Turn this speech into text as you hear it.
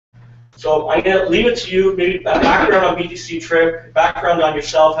So I'm going to leave it to you, maybe a background on BTCTrip, background on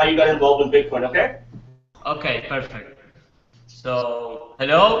yourself, how you got involved in Bitcoin, okay? Okay, perfect. So,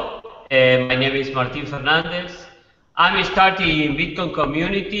 hello, my name is Martin Fernandez. I'm starting Bitcoin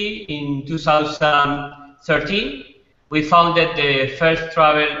community in 2013. We founded the first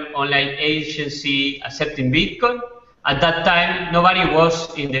travel online agency accepting Bitcoin. At that time, nobody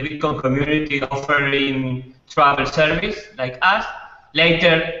was in the Bitcoin community offering travel service like us.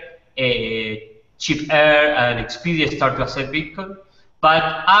 Later, Cheap Air and Expedia start to accept Bitcoin. But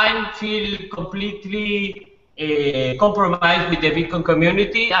I feel completely compromised with the Bitcoin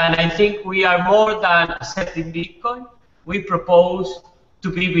community, and I think we are more than accepting Bitcoin. We propose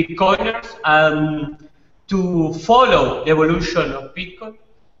to be Bitcoiners and to follow the evolution of Bitcoin.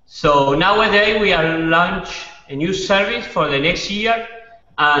 So nowadays we are launch a new service for the next year,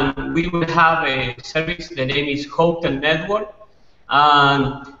 and we will have a service. The name is Hotel Network,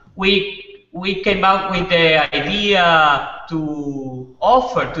 and we came up with the idea to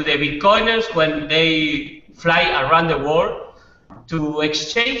offer to the Bitcoiners when they fly around the world to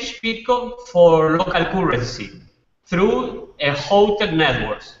exchange Bitcoin for local currency through a hotel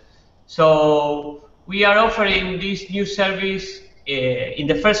network. So we are offering this new service in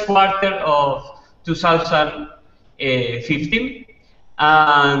the first quarter of 2015,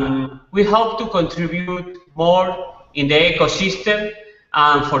 and we hope to contribute more in the ecosystem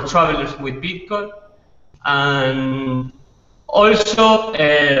and for travelers with Bitcoin. And also,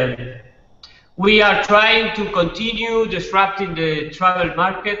 we are trying to continue disrupting the travel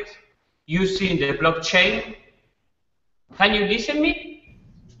market using the blockchain. Can you listen to me?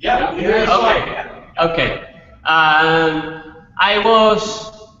 Yeah. Okay. I was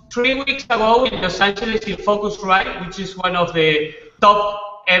 3 weeks ago in Los Angeles in Focusrite, which is one of the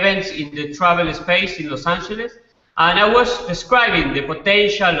top events in the travel space in Los Angeles. And I was describing the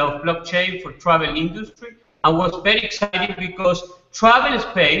potential of blockchain for travel industry. I was very excited because travel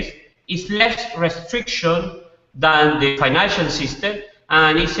space is less restriction than the financial system,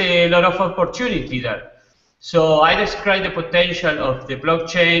 and it's a lot of opportunity there. So I described the potential of the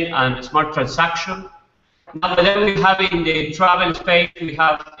blockchain and smart transaction. Nowadays we have in the travel space, we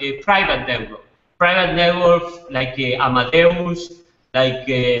have a private network. Private network like Amadeus, like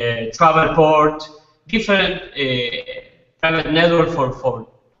Travelport, different private network for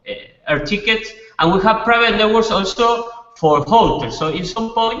air tickets, and we have private networks also for hotels. So in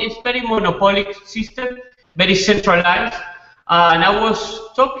some point, it's very monopolistic system, very centralized. And I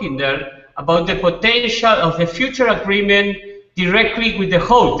was talking there about the potential of the future agreement directly with the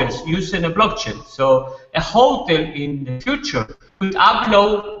hotels using a blockchain. So a hotel in the future could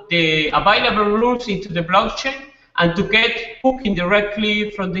upload the available rooms into the blockchain and to get booking directly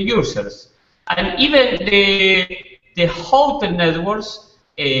from the users. And even the hotel networks,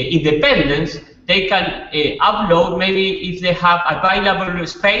 independents, they can upload, maybe if they have available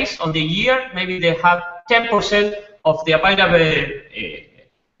space on the year, maybe they have 10% of the available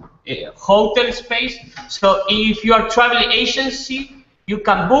hotel space. So if you are a travel agency, you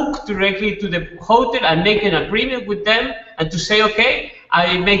can book directly to the hotel and make an agreement with them and to say, okay,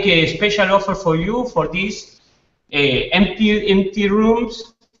 I make a special offer for you for these empty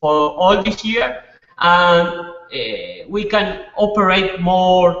rooms for all this year, and we can operate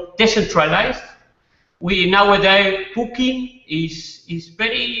more decentralized. We nowadays booking is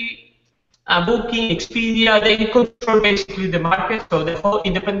very booking, Expedia, they control basically the market. So the whole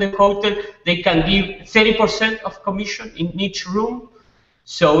independent hotel, they can give 30% of commission in each room.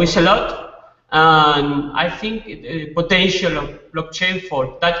 So it's a lot, and I think the potential of blockchain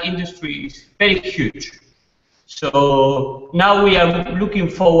for that industry is very huge. So now we are looking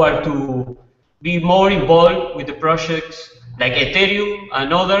forward to be more involved with the projects like Ethereum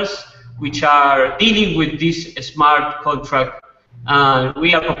and others, which are dealing with this smart contract, and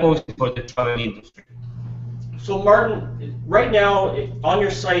we are proposing for the travel industry. So Martin, right now on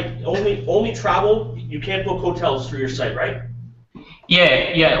your site, only travel, you can't book hotels through your site, right?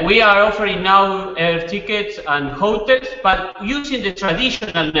 Yeah, we are offering now air tickets and hotels, but using the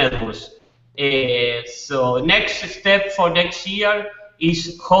traditional networks. So next step for next year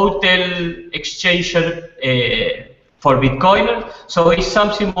is hotel exchange for Bitcoiners. So it's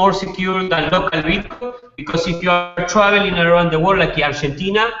something more secure than local Bitcoin, because if you are traveling around the world like in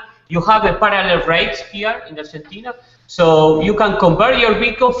Argentina, you have a parallel rates here in Argentina. So you can convert your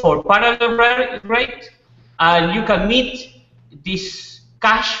Bitcoin for parallel rate, and you can meet this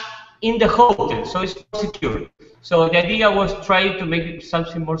cash in the hotel, so it's more secure. So the idea was trying to make it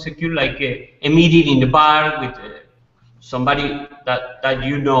something more secure, like a meeting in the bar with somebody that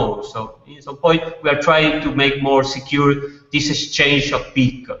you know. So at some point we are trying to make more secure this exchange of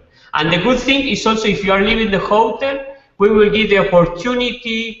Bitcoin. And the good thing is also if you are leaving the hotel, we will give the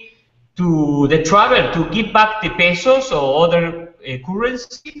opportunity to the traveler to give back the pesos or other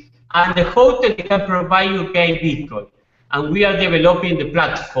currency, and the hotel can provide you again Bitcoin. And we are developing the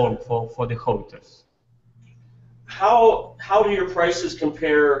platform for the hotels. How do your prices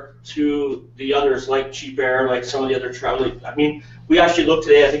compare to the others, like Cheap Air, like some of the other travel? I mean, we actually looked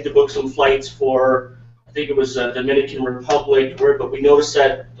today, I think, to book some flights for, I think it was Dominican Republic, but we noticed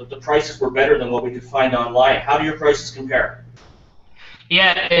that the prices were better than what we could find online. How do your prices compare?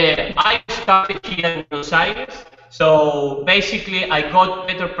 Yeah, I started here in Buenos Aires, so basically I got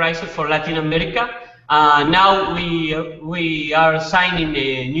better prices for Latin America. Now we are signing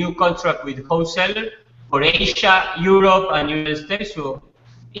a new contract with wholesaler for Asia, Europe, and United States. So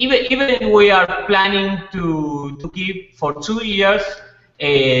even we are planning to give for 2 years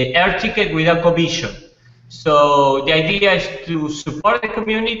a air ticket without commission. So the idea is to support the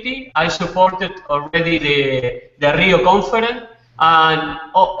community. I supported already the Rio conference, and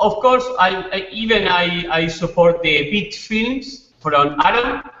of course I support the Beat Films from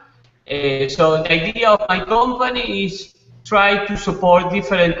Adam. So the idea of my company is try to support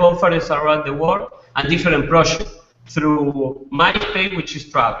different conferences around the world and different projects through my page, which is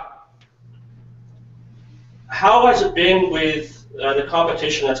travel. How has it been with the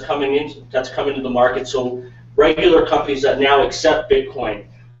competition that's coming into the market? So regular companies that now accept Bitcoin.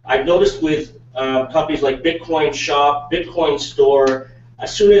 I've noticed with companies like Bitcoin Shop, Bitcoin Store,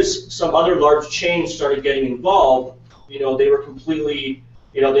 as soon as some other large chains started getting involved, they were completely,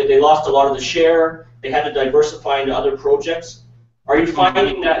 they lost a lot of the share. They had to diversify into other projects. Are you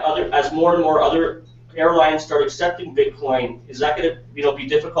finding that as more and more other airlines start accepting Bitcoin, is that going to be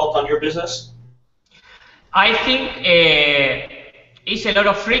difficult on your business? I think it's a lot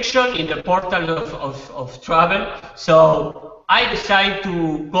of friction in the portal of travel. So I decided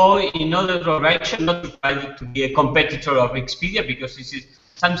to go in another direction, not to try to be a competitor of Expedia, because this is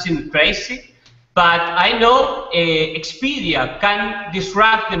something crazy. But I know Expedia can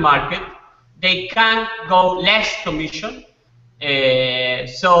disrupt the market. They can go less commission.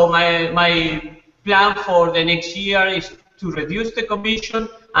 So my plan for the next year is to reduce the commission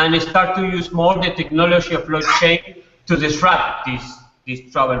and start to use more the technology of blockchain to disrupt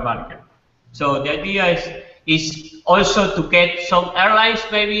this travel market. So the idea is also to get some airlines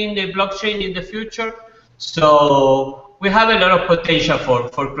maybe in the blockchain in the future. So we have a lot of potential for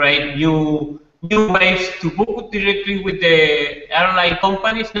create new ways to book directly with the airline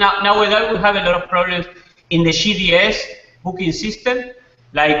companies. Nowadays we have a lot of problems in the GDS booking system.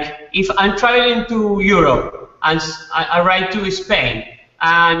 Like if I'm traveling to Europe and I ride to Spain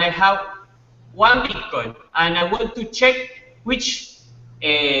and I have 1 Bitcoin and I want to check which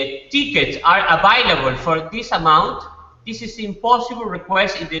tickets are available for this amount, this is impossible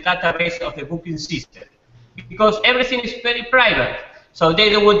request in the database of the booking system because everything is very private. So they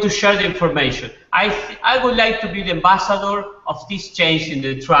don't want to share the information. I would like to be the ambassador of this change in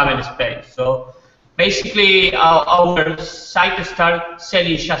the travel space. So basically, our site starts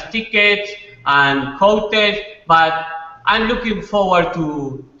selling just tickets and hotels, but I'm looking forward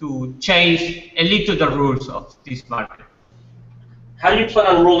to change a little the rules of this market. How do you plan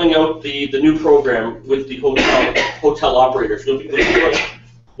on rolling out the new program with the hotel operators?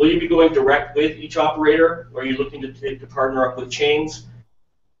 Will you be going direct with each operator, or are you looking to partner up with chains?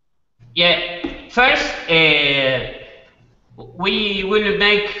 Yeah, first we will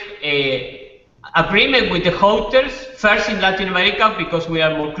make a agreement with the hotels, first in Latin America because we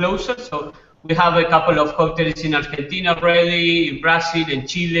are more closer. So we have a couple of hotels in Argentina already, in Brazil, in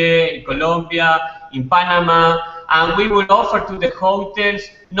Chile, in Colombia, in Panama, and we will offer to the hotels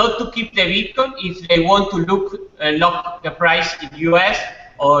not to keep the Bitcoin if they want to lock the price in US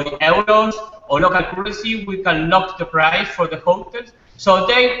or in euros or local currency. We can lock the price for the hotels. So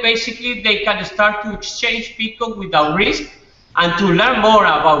they can start to exchange Bitcoin without risk and to learn more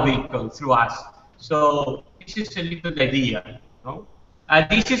about Bitcoin through us. So this is a little idea. No?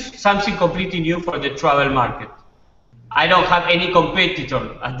 This is something completely new for the travel market. I don't have any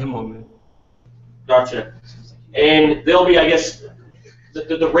competitor at the moment. Gotcha. And they'll be, I guess,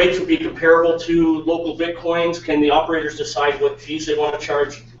 the rates will be comparable to local Bitcoins. Can the operators decide what fees they want to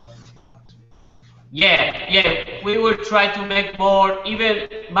charge? Yeah, we will try to make more, even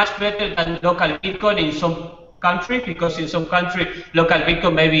much better than local Bitcoin in some countries, because in some countries, local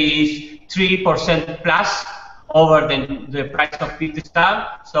Bitcoin maybe is 3% plus over the price of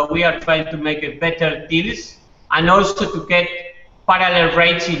BTCTrip. So we are trying to make a better deals and also to get parallel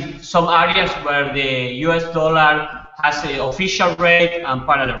rates in some areas where the US dollar has an official rate and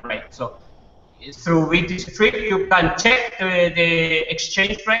parallel rate. So through BTCTrip, you can check the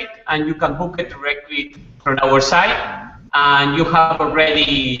exchange rate and you can book it directly from our site, and you have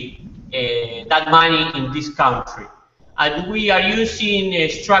already that money in this country. And we are using a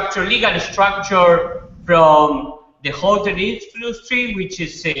structure, legal structure from the hotel industry, which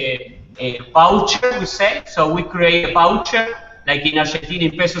is a voucher, we say. So we create a voucher, like in Argentina,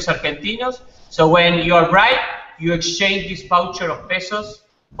 in pesos argentinos. So when you arrive, you exchange this voucher of pesos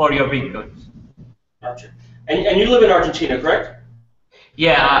for your Bitcoins. Gotcha. And you live in Argentina, correct?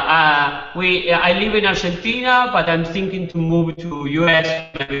 Yeah, I live in Argentina, but I'm thinking to move to US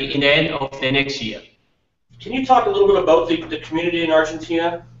maybe in the end of the next year. Can you talk a little bit about the community in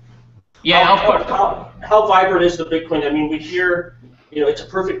Argentina? Yeah, of course. How vibrant is the Bitcoin? I mean, we hear, it's a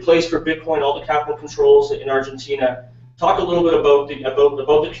perfect place for Bitcoin, all the capital controls in Argentina. Talk a little bit about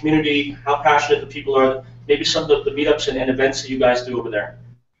the community, how passionate the people are, maybe some of the meetups and events that you guys do over there.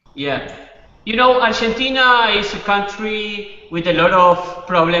 Yeah. Argentina is a country with a lot of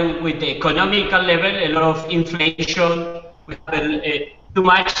problems with the economical level, a lot of inflation, with too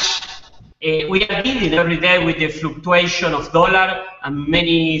much. We are dealing every day with the fluctuation of dollar and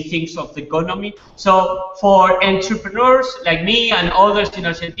many things of the economy. So for entrepreneurs like me and others in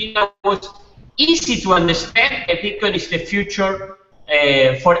Argentina, it was easy to understand that Bitcoin is the future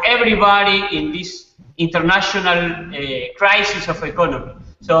for everybody in this international crisis of economy.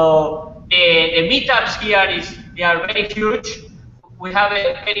 So the meetups here they are very huge. We have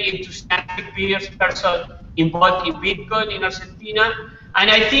a very enthusiastic person involved in Bitcoin in Argentina, and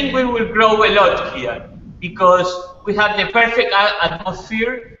I think we will grow a lot here because we have the perfect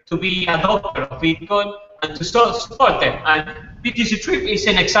atmosphere to be a adopter of Bitcoin and to support them. And BTCTrip is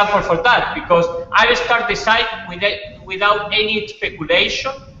an example for that because I start the site without any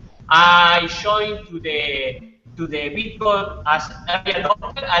speculation. I joined to the Bitcoin as early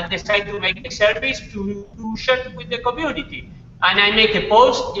adopter and decide to make a service to share it with the community. And I make a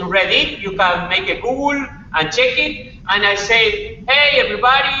post in Reddit, you can make a Google and check it, and I say, hey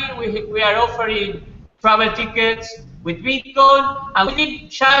everybody, we are offering travel tickets with Bitcoin, and we did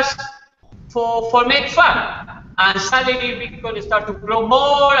just for make fun. And suddenly Bitcoin start to grow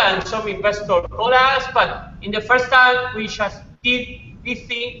more, and some investors call us, but in the first time we just did this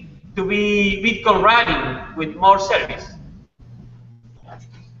thing to be Bitcoin running with more service.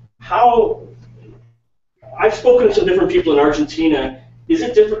 I've spoken to some different people in Argentina. Is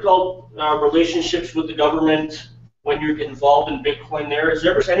it difficult relationships with the government when you're involved in Bitcoin there? Is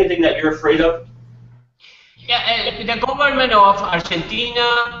there ever anything that you're afraid of? Yeah, the government of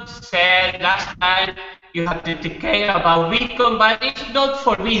Argentina said last time you have to take care about Bitcoin, but it's not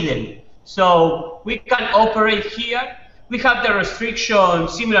forbidden. So we can operate here. We have the restriction,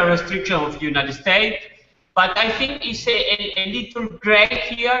 similar restriction of the United States, but I think it's a little gray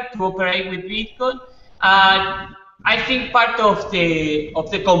here to operate with Bitcoin. I think part of the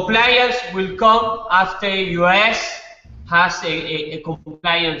compliance will come after US has a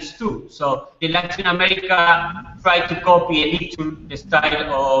compliance too. So the Latin America try to copy a little the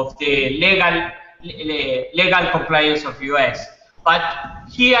style of the legal compliance of US. But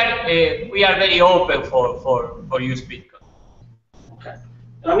here we are very open for use Bitcoin. Okay.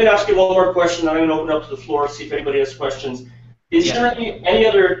 And I'm going to ask you one more question. I'm going to open up to the floor, see if anybody has questions. Is there any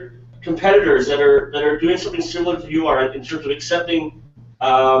other competitors that are doing something similar to you are in terms of accepting,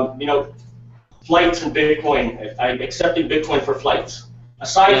 flights in Bitcoin, accepting Bitcoin for flights?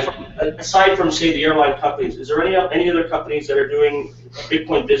 Aside from say the airline companies, is there any other companies that are doing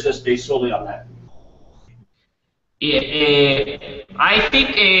Bitcoin business based solely on that? I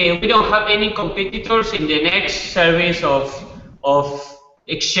think we don't have any competitors in the next service of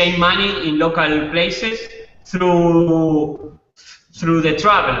exchange money in local places through the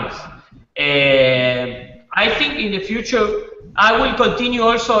travelers. I think in the future I will continue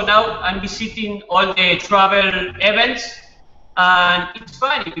also. Now I'm visiting all the travel events, and it's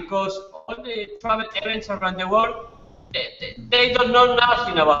funny because all the travel events around the world, they don't know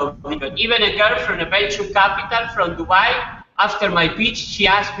nothing about Bitcoin. Even a girl from a venture capital from Dubai, after my pitch, she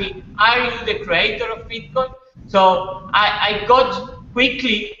asked me, "Are you the creator of Bitcoin?" So I got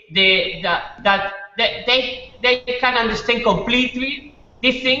quickly that they can understand completely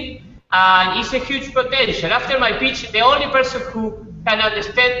this thing, and it's a huge potential. After my pitch, the only person who can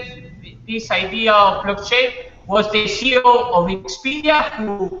understand this idea of blockchain was the CEO of Expedia,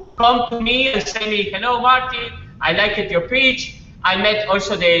 who come to me and say me, "Hello, Martin, I liked your pitch." I met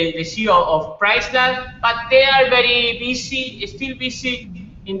also the CEO of Priceline, but they are very busy, still busy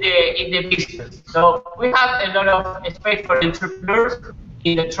in the business. So we have a lot of space for entrepreneurs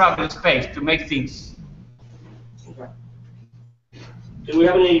in the travel space to make things. Okay. Do we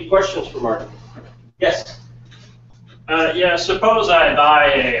have any questions for Martin? Yes. Yeah, suppose I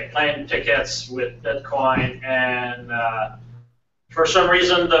buy plane tickets with Bitcoin, and for some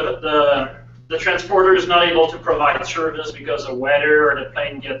reason the transporter is not able to provide service because of weather, or the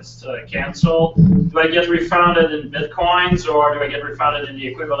plane gets canceled. Do I get refunded in Bitcoins, or do I get refunded in the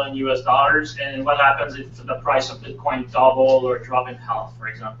equivalent US dollars? And what happens if the price of Bitcoin double or drop in half, for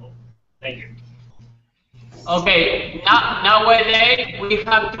example? Thank you. Okay, nowadays we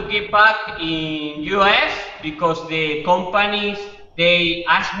have to give back in US because the companies, they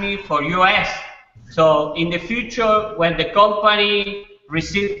ask me for US. So in the future, when the company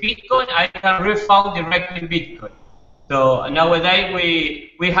receives Bitcoin, I can refund directly Bitcoin. So nowadays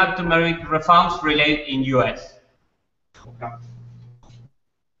we have to make refunds related in US.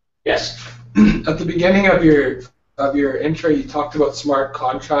 Yes. At the beginning of your intro, you talked about smart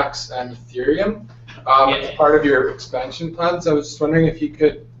contracts and Ethereum Yes. as part of your expansion plans. I was just wondering if you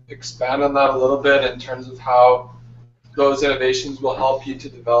could expand on that a little bit in terms of how those innovations will help you to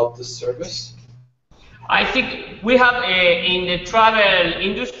develop this service. I think we have in the travel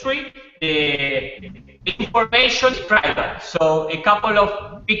industry, the information is private. So a couple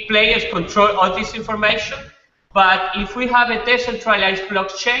of big players control all this information. But if we have a decentralized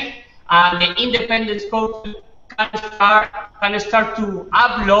blockchain and the independent code can start to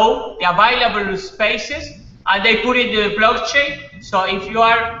upload the available spaces and they put it in the blockchain. So if you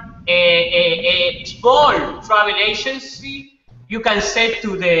are a small travel agency, you can say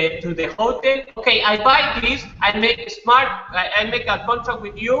to the hotel, okay, I buy this, I make a contract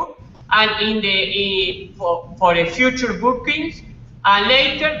with you, and for a future bookings, and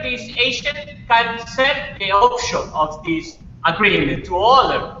later this agent can set the option of this agreement to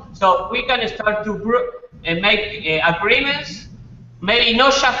other. So we can start to make agreements, maybe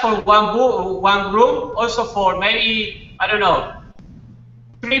not just for one room, also for maybe, I don't know,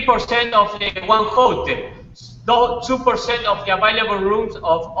 3% of the one hotel, 2% of the available rooms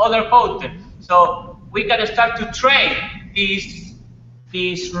of other hotels. So we can start to trade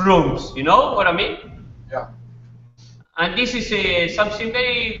these rooms, you know what I mean? Yeah. And this is something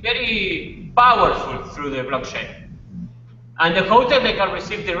very, very powerful through the blockchain. And the hotel, they can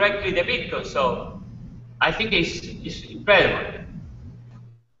receive directly the Bitcoin, so I think it's incredible.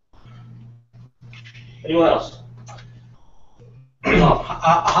 Anyone else?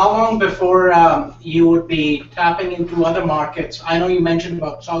 How long before you would be tapping into other markets? I know you mentioned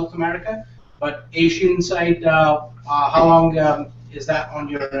about South America, but Asian side, how long is that on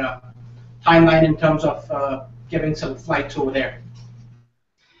your timeline in terms of getting some flights over there?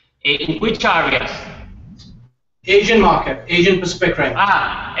 In which areas? Asian market, Asian Pacific Rim.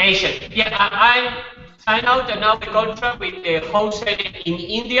 Asian. Yeah, I signed out another contract with the wholesale in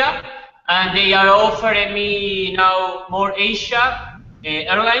India, and they are offering me now more Asia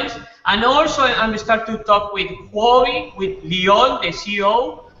airlines. And also I'm starting to talk with Huawei, with Leon, the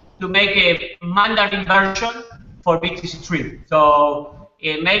CEO, to make a Mandarin version for BTCTrip. So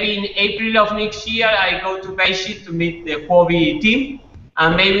maybe in April of next year, I go to Beijing to meet the Huawei team,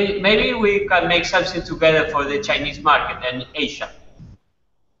 and maybe we can make something together for the Chinese market and Asia.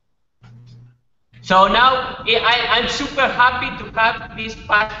 So now I'm super happy to have this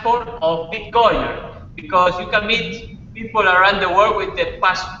passport of Bitcoiner, because you can meet people around the world with the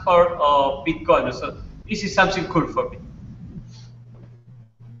passport of Bitcoiner. So this is something cool for me.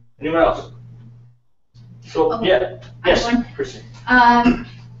 Anyone else? So, Oh, yeah. Yes, one. Chrissy.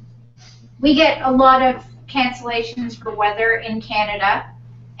 We get a lot of cancellations for weather in Canada,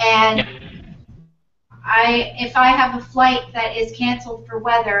 and Yeah. if I have a flight that is canceled for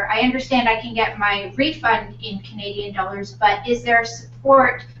weather, I understand I can get my refund in Canadian dollars, but is there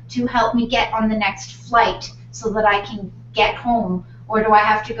support to help me get on the next flight so that I can get home, or do I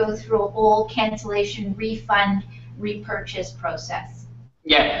have to go through a whole cancellation, refund, repurchase process?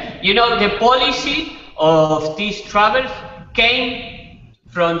 Yeah, you know, the policy of these travels came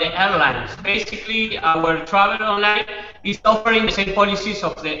from the airlines. Basically, our travel online is offering the same policies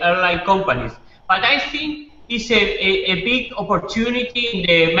of the airline companies. But I think it's a big opportunity in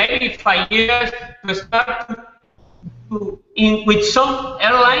the maybe 5 years to start with some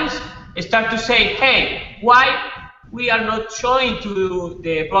airlines start to say, hey, why we are not showing to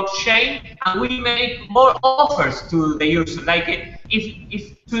the blockchain, and we make more offers to the user. Like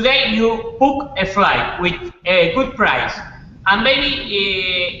if today you book a flight with a good price, and maybe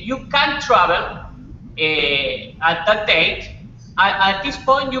you can travel at that date, at this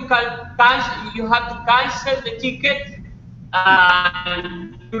point you have to cancel the ticket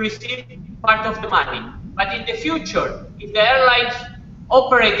and you receive part of the money. But in the future, if the airlines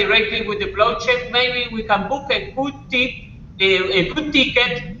operate directly with the blockchain, maybe we can book a good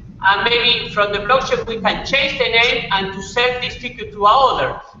ticket and maybe from the blockchain we can change the name and to sell this ticket to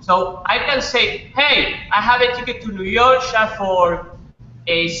another. So I can say, hey, I have a ticket to New York for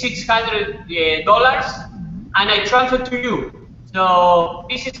 $600, and I transfer to you. So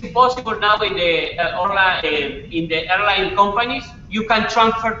this is impossible now in the airline companies. You can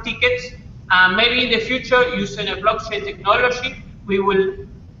transfer tickets, and maybe in the future, using a blockchain technology, we will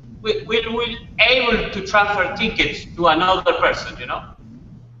able to transfer tickets to another person.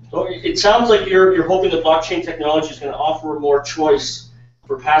 So it sounds like you're hoping the blockchain technology is going to offer more choice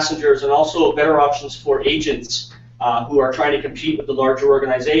for passengers and also better options for agents who are trying to compete with the larger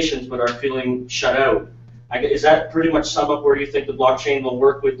organizations but are feeling shut out. Is that pretty much sum up where you think the blockchain will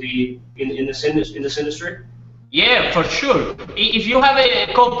work with in this industry? Yeah, for sure. If you have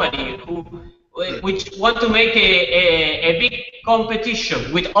a company which want to make a big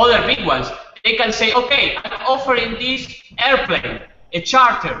competition with other big ones, they can say, okay, I'm offering this airplane, a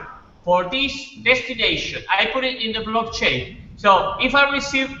charter for this destination. I put it in the blockchain. So if I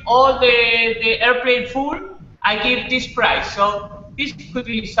receive all the airplane full, I give this price. So this could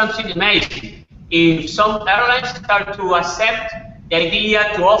be something amazing. If some airlines start to accept the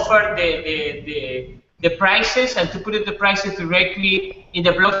idea to offer the prices and to put the prices directly in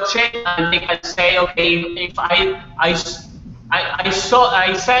the blockchain, and they can say, okay, if I sell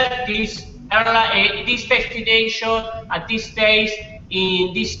this airline, this destination at this days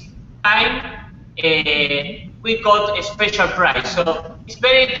in this time, we got a special price. So it's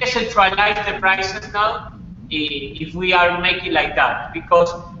very decentralized, the prices now, if we are making like that,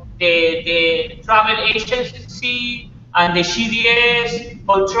 because the travel agency and the CDS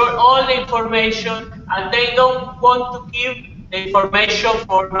control all the information, and they don't want to give the information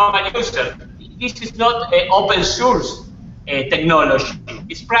for normal users. This is not an open source technology,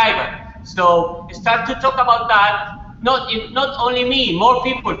 it's private. So start to talk about that. Not only me, more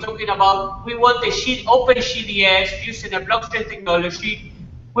people talking about we want the open CDS using a blockchain technology.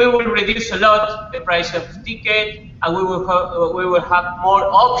 We will reduce a lot the price of the ticket, and we will have more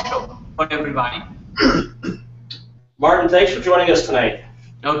options for everybody. Martin, thanks for joining us tonight.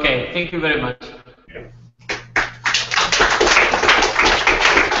 Okay, thank you very much.